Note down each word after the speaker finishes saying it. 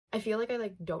I feel like I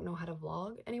like don't know how to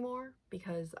vlog anymore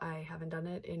because I haven't done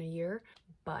it in a year,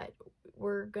 but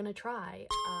we're gonna try.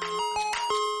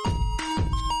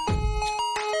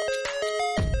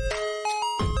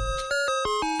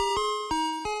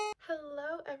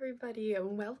 Hello everybody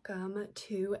and welcome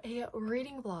to a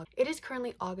reading vlog. It is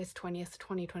currently August 20th,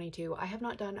 2022. I have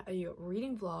not done a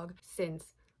reading vlog since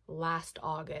last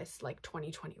August, like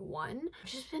 2021. I've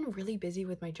just been really busy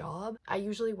with my job. I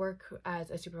usually work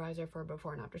as a supervisor for a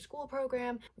before and after school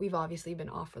program. We've obviously been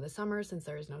off for the summer since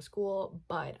there is no school,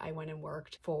 but I went and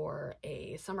worked for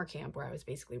a summer camp where I was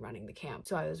basically running the camp.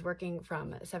 So I was working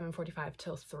from 7:45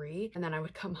 till 3, and then I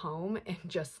would come home and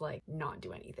just like not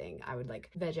do anything. I would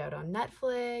like veg out on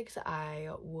Netflix, I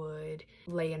would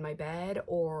lay in my bed,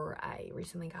 or I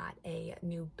recently got a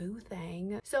new boo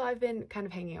thing. So I've been kind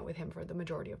of hanging out with him for the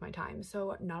majority of my time.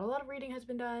 So not a lot of reading has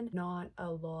been done, not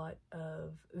a lot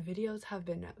of videos have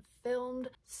been filmed.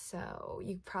 So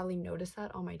you probably noticed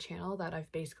that on my channel that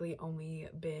I've basically only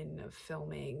been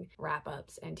filming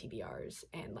wrap-ups and TBRs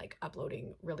and like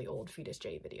uploading really old Fetus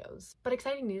J videos. But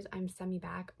exciting news, I'm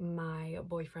semi-back. My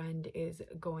boyfriend is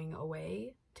going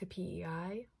away to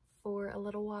PEI for a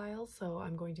little while, so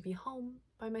I'm going to be home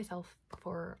by myself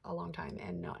for a long time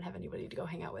and not have anybody to go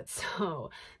hang out with. So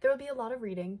there will be a lot of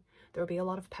reading, there will be a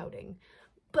lot of pouting,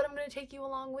 but I'm going to take you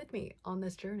along with me on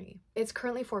this journey. It's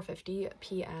currently 4:50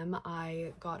 p.m.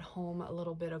 I got home a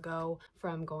little bit ago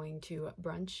from going to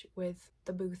brunch with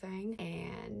the boo thing,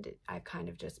 and I've kind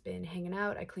of just been hanging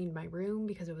out. I cleaned my room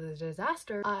because it was a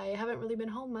disaster. I haven't really been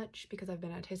home much because I've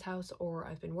been at his house or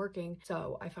I've been working,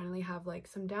 so I finally have like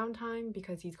some downtime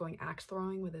because he's going axe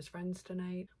throwing with his friends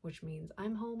tonight, which means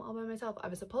I'm home all by myself. I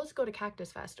was supposed to go to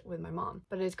Cactus Fest with my mom,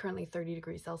 but it is currently 30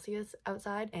 degrees Celsius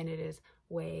outside and it is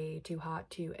way too hot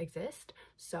to exist,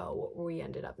 so we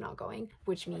ended up not going,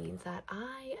 which means that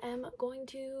I am going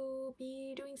to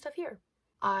be doing stuff here.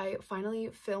 I finally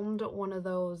filmed one of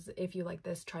those if you like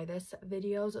this, try this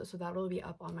videos, so that will be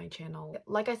up on my channel.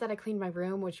 Like I said, I cleaned my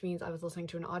room, which means I was listening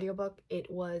to an audiobook. It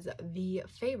was The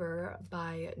Favor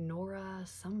by Nora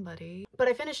somebody, but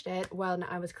I finished it when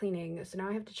I was cleaning, so now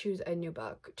I have to choose a new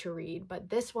book to read. But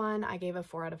this one I gave a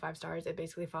 4 out of 5 stars. It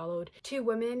basically followed 2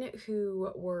 women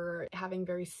who were having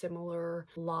very similar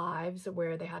lives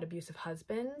where they had abusive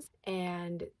husbands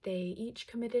and they each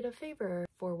committed a favor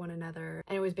for one another,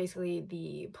 and it was basically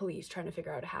the police trying to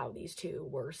figure out how these two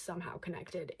were somehow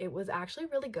connected. It was actually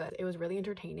really good. It was really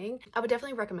entertaining. I would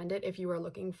definitely recommend it if you are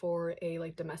looking for a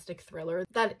like domestic thriller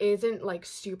that isn't like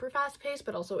super fast paced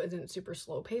but also isn't super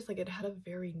slow paced. Like, it had a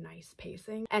very nice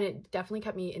pacing and it definitely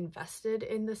kept me invested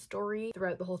in the story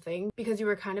throughout the whole thing because you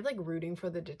were kind of like rooting for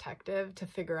the detective to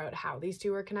figure out how these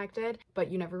two were connected,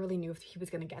 but you never really knew if he was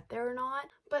going to get there or not.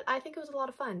 But I think it was a lot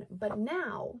of fun. But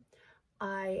now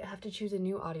I have to choose a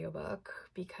new audiobook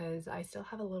because I still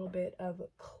have a little bit of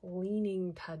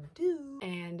cleaning to do.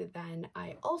 And then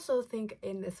I also think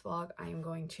in this vlog I am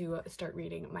going to start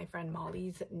reading my friend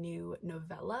Molly's new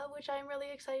novella, which I'm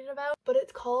really excited about. But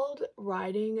it's called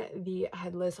Riding the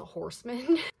Headless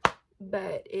Horseman.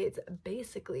 But it's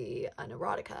basically an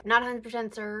erotica. Not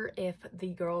 100% sure if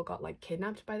the girl got like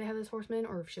kidnapped by the Headless Horseman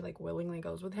or if she like willingly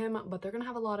goes with him, but they're gonna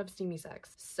have a lot of steamy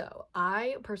sex. So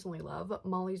I personally love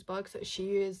Molly's books.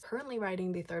 She is currently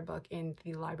writing the 3rd book in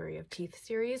the Library of Teeth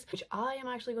series, which I am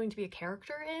actually going to be a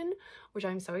character in, which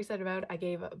I'm so excited about. I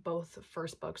gave both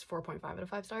first books 4.5 out of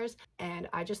 5 stars, and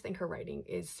I just think her writing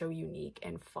is so unique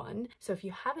and fun. So if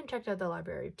you haven't checked out the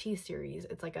Library of Teeth series,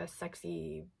 it's like a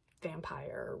sexy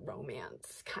vampire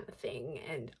romance kind of thing,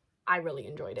 and I really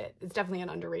enjoyed it. It's definitely an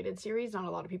underrated series. Not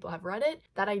a lot of people have read it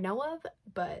that I know of,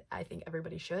 but I think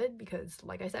everybody should because,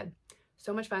 like I said,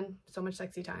 so much fun, so much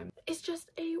sexy time. It's just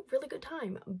a really good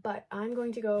time. But I'm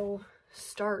going to go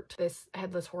start this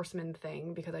Headless Horseman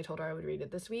thing because I told her I would read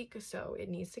it this week, so it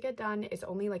needs to get done. It's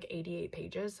only like 88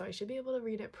 pages, so I should be able to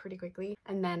read it pretty quickly,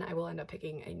 and then I will end up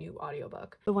picking a new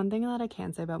audiobook. The one thing that I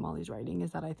can say about Molly's writing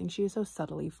is that I think she is so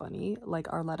subtly funny. Like,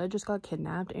 Arletta just got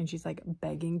kidnapped and she's like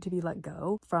begging to be let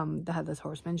go from the Headless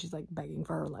Horseman. She's like begging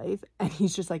for her life and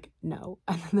he's just like, no.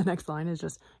 And then the next line is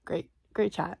just, great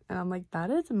chat. And I'm like, that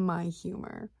is my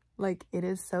humor. Like, it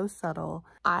is so subtle.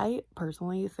 I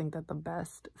personally think that the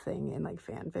best thing in like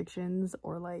fan fictions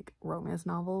or like romance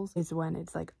novels is when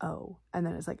it's like oh, and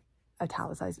then it's like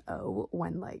italicized oh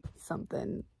when like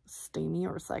something steamy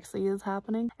or sexy is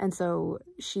happening. And so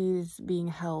she's being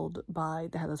held by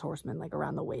the Headless Horseman like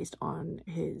around the waist on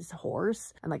his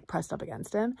horse and like pressed up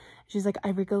against him. She's like, I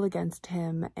wriggle against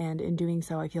him, and in doing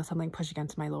so I feel something push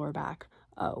against my lower back.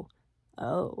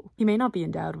 Oh, he may not be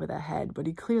endowed with a head, but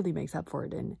he clearly makes up for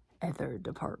it in other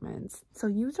departments. So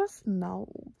you just know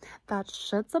that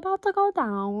shit's about to go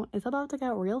down. It's about to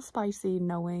get real spicy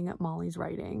knowing Molly's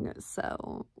writing.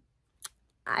 So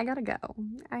I gotta go.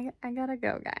 I gotta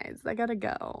go, guys. I gotta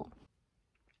go.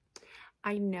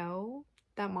 I know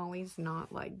that Molly's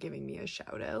not like giving me a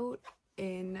shout out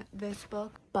in this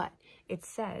book, but it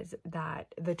says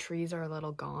that the trees are a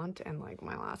little gaunt and like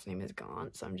my last name is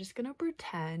Gaunt, so I'm just gonna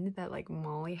pretend that like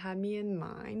Molly had me in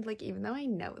mind. Like, even though I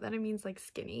know that it means like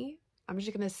skinny, I'm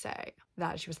just gonna say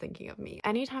that she was thinking of me.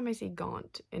 Anytime I see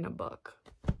Gaunt in a book,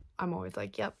 I'm always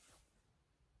like, yep,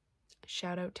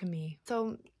 shout out to me.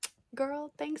 So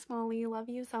girl, thanks Molly, love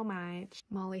you so much.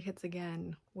 Molly hits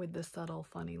again with the subtle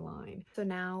funny line. So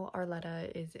now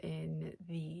Arletta is in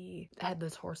the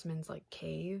Headless Horseman's like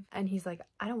cave, and he's like,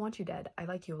 I don't want you dead, I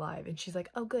like you alive. And she's like,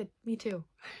 oh good, me too.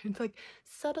 It's like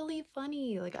subtly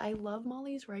funny. Like, I love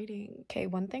Molly's writing. Okay,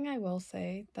 one thing I will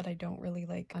say that I don't really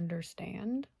like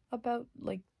understand about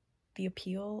like the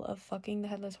appeal of fucking the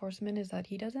Headless Horseman is that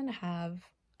he doesn't have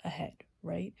a head,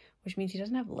 right? Which means he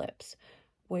doesn't have lips,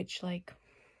 which like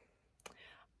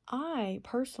I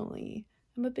personally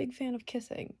am a big fan of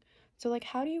kissing. So like,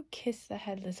 how do you kiss the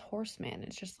Headless Horseman?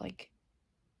 It's just like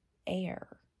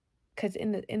air. Because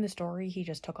in the story, he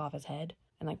just took off his head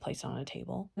and like placed it on a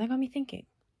table. And that got me thinking,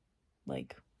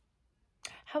 like,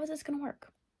 how is this gonna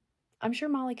work? I'm sure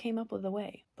Molly came up with a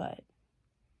way, but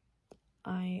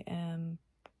I am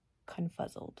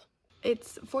confuzzled.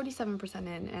 It's 47%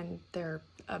 in and they're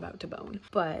about to bone,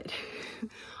 but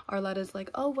Arletta's like,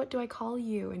 oh, what do I call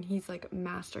you? And he's like,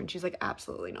 Master, and she's like,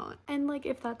 absolutely not. And like,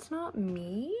 if that's not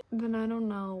me, then I don't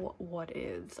know what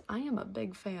is. I am a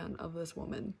big fan of this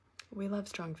woman. We love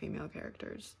strong female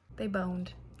characters. They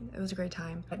boned. It was a great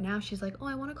time. But now she's like, oh,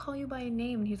 I want to call you by a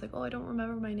name. And he's like, oh, I don't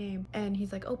remember my name. And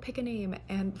he's like, oh, pick a name.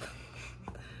 And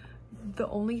the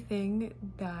only thing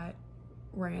that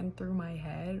ran through my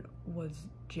head was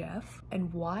Jeff,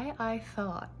 and why I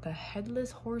thought the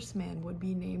Headless Horseman would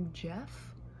be named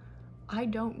Jeff, I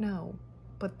don't know,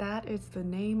 but that is the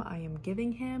name I am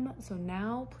giving him. So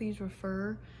now please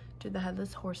refer to the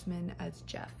Headless Horseman as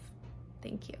Jeff.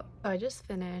 Thank you. So I just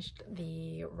finished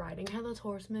the Riding Headless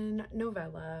Horseman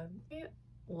novella. I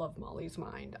love Molly's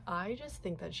mind. I just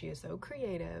think that she is so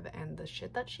creative, and the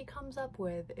shit that she comes up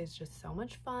with is just so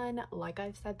much fun. Like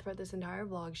I've said throughout this entire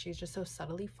vlog, she's just so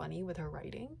subtly funny with her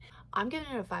writing. I'm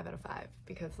giving it a 5 out of 5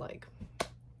 because like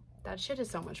that shit is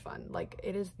so much fun. Like,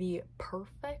 it is the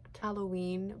perfect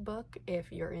Halloween book. If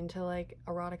you're into like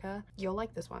erotica, you'll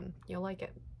like this one. You'll like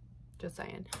it. Just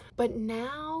saying. But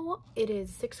now it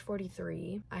is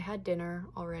 6:43. I had dinner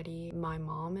already. My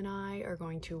mom and I are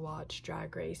going to watch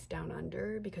Drag Race Down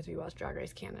Under because we watched Drag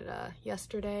Race Canada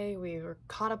yesterday. We were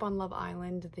caught up on Love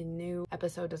Island. The new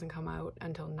episode doesn't come out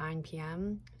until 9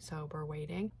 p.m. so we're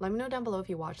waiting. Let me know down below if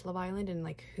you watch Love Island and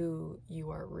like who you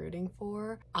are rooting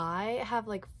for. I have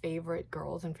like favorite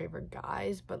girls and favorite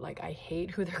guys, but like I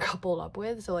hate who they're coupled up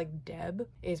with. So like Deb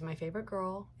is my favorite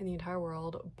girl in the entire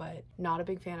world, but not a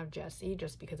big fan of Jesse,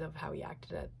 just because of how he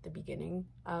acted at the beginning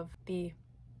of the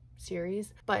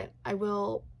series. But I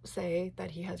will say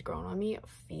that he has grown on me.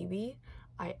 Phoebe,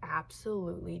 I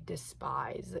absolutely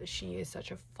despise. She is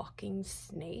such a fucking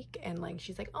snake, and like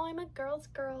she's like, oh, I'm a girl's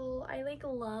girl, I like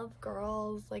love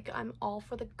girls, like I'm all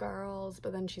for the girls,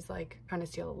 but then she's like trying to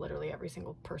steal literally every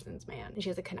single person's man, and she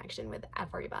has a connection with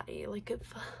everybody. Like,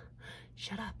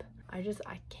 shut up. I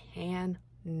can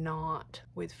not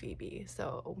with Phoebe.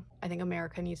 So I think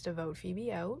America needs to vote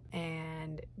Phoebe out,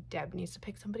 and Deb needs to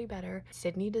pick somebody better.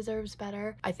 Sydney deserves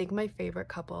better. I think my favorite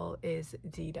couple is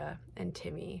Zeta and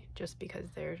Timmy, just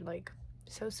because they're like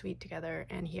so sweet together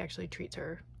and he actually treats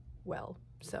her well.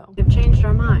 So we've changed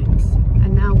our minds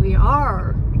and now we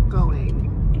are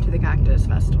going to the Cactus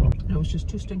Festival. It was just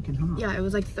too stinking hot. Yeah, it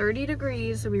was like 30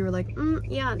 degrees, so we were like,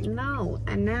 yeah, no.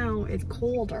 And now it's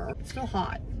colder. It's still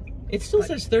hot. It still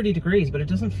says 30 degrees, but it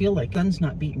doesn't feel like the sun's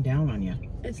not beating down on you.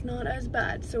 It's not as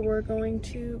bad, so we're going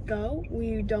to go.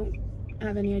 We don't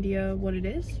have any idea what it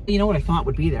is. You know what I thought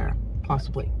would be there?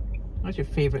 Possibly. What's your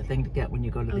favorite thing to get when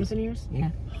you go to these? Elephant ears?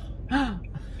 Yeah.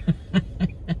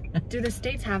 Do the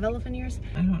States have elephant ears?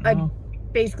 I don't know.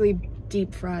 Basically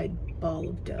deep fried ball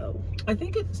of dough. I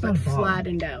think it's but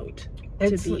flattened out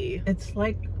to be. It's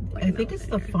like I think it's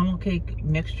the funnel cake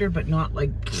mixture, but not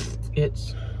like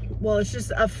it's. Well, it's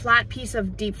just a flat piece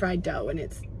of deep fried dough and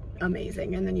it's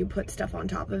amazing. And then you put stuff on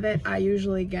top of it. I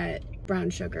usually get brown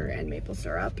sugar and maple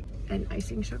syrup and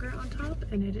icing sugar on top,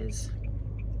 and it is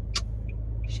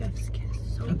chef's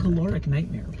kiss. So a caloric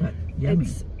nightmare, but yummy.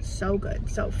 It's so good.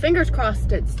 So fingers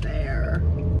crossed it's there.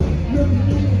 So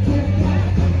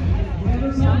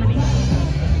many.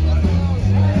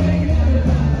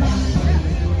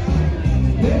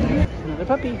 Another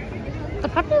puppy. The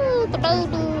puppy, the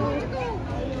baby.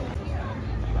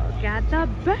 Look at the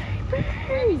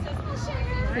baby.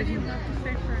 Why do you have to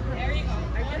stay for a there you go.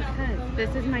 Because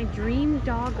this is my dream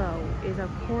doggo, is a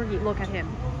corgi. Look at him.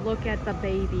 Look at the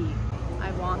baby.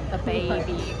 I want the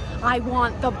baby. I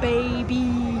want the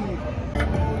baby.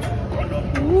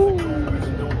 Ooh.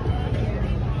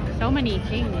 So many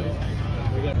things.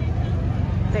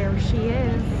 There she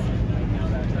is.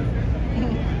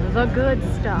 The good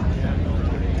stuff.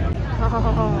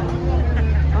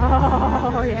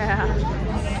 Oh yeah.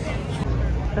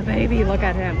 The baby, look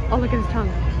at him. Oh, look at his tongue.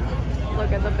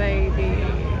 Look at the baby.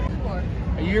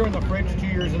 A year in the fridge, 2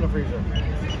 years in the freezer.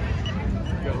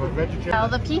 Tell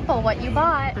the people what you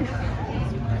bought.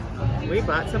 We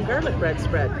bought some garlic bread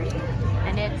spread.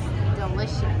 And it's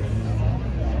delicious.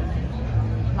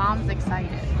 Mom's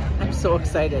excited. I'm so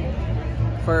excited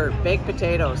for baked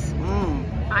potatoes.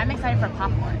 I'm excited for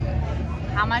popcorn.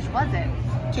 How much was it?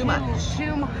 Too much.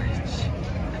 Too much.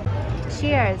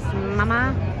 Cheers,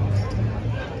 mama.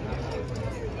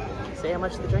 Say how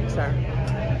much the drinks are.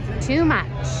 Too much.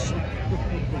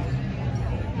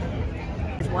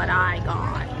 Is what I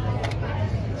got.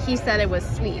 He said it was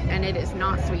sweet, and it is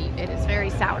not sweet. It is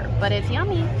very sour, but it's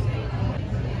yummy.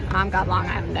 Mom got Long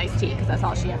Island iced tea because that's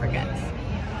all she ever gets.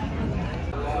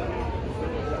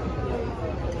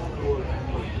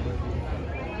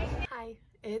 Hi,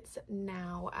 it's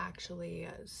now actually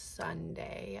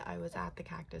Sunday. I was at the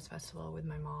Cactus Festival with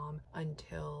my mom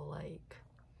until like,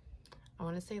 I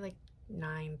want to say like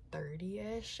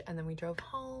 9:30ish, and then we drove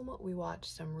home. We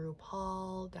watched some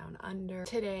RuPaul Down Under.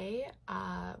 Today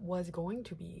was going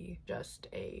to be just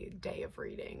a day of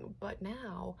reading, but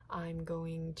now I'm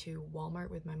going to Walmart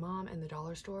with my mom and the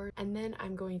dollar store, and then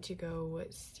I'm going to go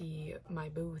see my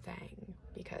boo thing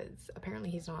because apparently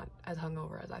he's not as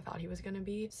hungover as I thought he was gonna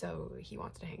be, so he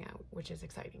wants to hang out, which is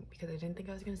exciting because I didn't think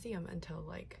I was gonna see him until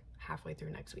like halfway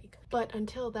through next week. But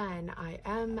until then, I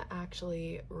am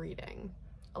actually reading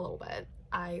a little bit.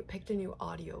 I picked a new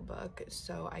audiobook,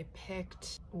 so I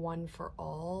picked One for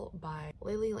All by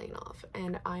Lily Lainoff,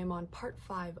 and I am on part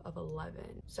 5 of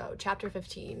 11. So chapter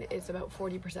 15 is about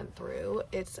 40% through.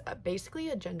 It's basically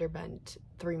a gender bent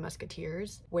Three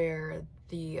Musketeers, where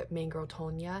the main girl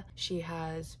Tonya, she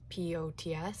has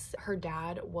POTS. Her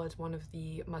dad was one of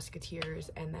the musketeers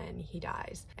and then he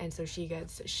dies, and so she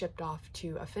gets shipped off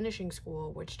to a finishing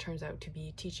school, which turns out to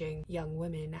be teaching young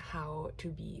women how to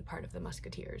be part of the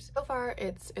musketeers. So far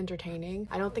it's entertaining.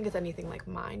 I don't think it's anything like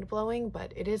mind-blowing,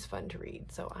 but it is fun to read,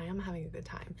 so I am having a good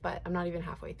time. But I'm not even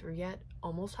halfway through yet,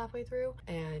 almost halfway through,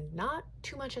 and not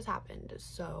too much has happened.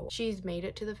 So she's made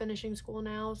it to the finishing school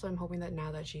now, so I'm hoping that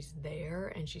now that she's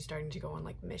there and she's starting to go on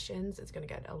like missions, it's gonna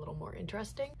get a little more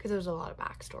interesting because there's a lot of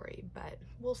backstory, but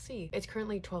we'll see. It's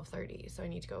currently 12:30, so I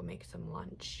need to go make some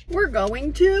lunch. We're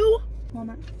going to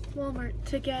Walmart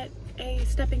to get a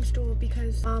stepping stool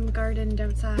because Mom gardened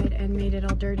outside and made it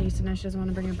all dirty, so now she doesn't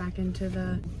want to bring it back into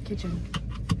the kitchen.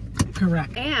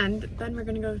 Correct. And then we're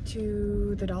gonna go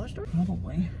to the dollar store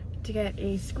Probably. to get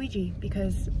a squeegee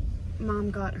because Mom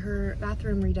got her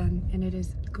bathroom redone and it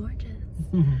is gorgeous.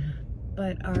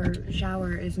 But our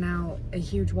shower is now a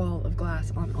huge wall of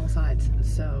glass on all sides,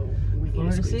 so we need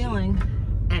a squeegee. Ceiling.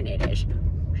 And it is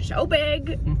so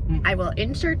big. I will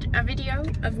insert a video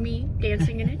of me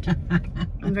dancing in it.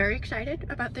 I'm very excited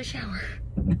about the shower.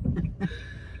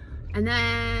 And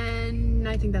then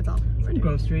I think that's all. Some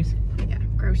groceries. Yeah,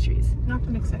 groceries.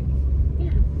 Nothing exciting.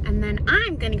 Yeah. And then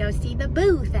I'm gonna go see the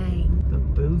boo thing. The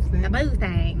boo thing? The boo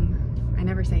thing. I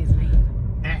never say his name.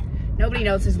 Nobody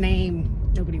knows his name.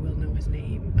 Nobody will know his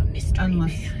name. A mystery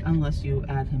man. Unless you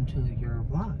add him to your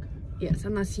vlog. Yes,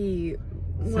 unless he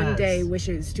one day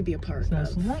wishes to be a part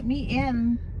of. Let me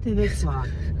in to this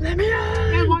vlog. Let me in!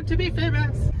 I want to be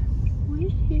famous.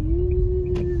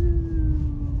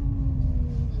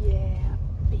 Yeah,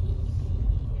 baby.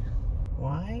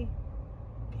 Why?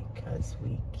 Because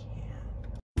we can.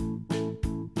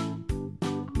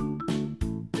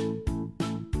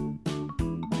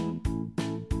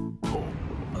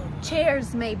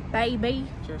 Cheers, me baby.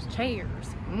 Cheers.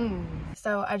 Cheers.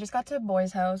 So I just got to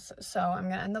Boy's house, so I'm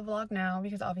gonna end the vlog now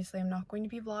because obviously I'm not going to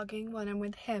be vlogging when I'm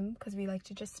with him because we like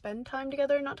to just spend time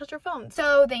together and not touch our phones.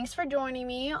 So thanks for joining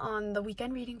me on the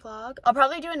weekend reading vlog. I'll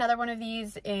probably do another one of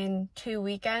these in 2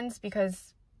 weekends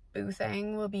because Boo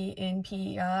Thing will be in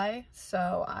PEI,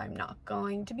 so I'm not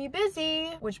going to be busy,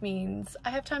 which means I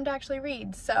have time to actually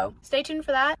read. So stay tuned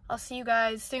for that. I'll see you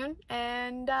guys soon,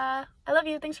 and I love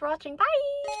you. Thanks for watching.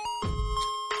 Bye!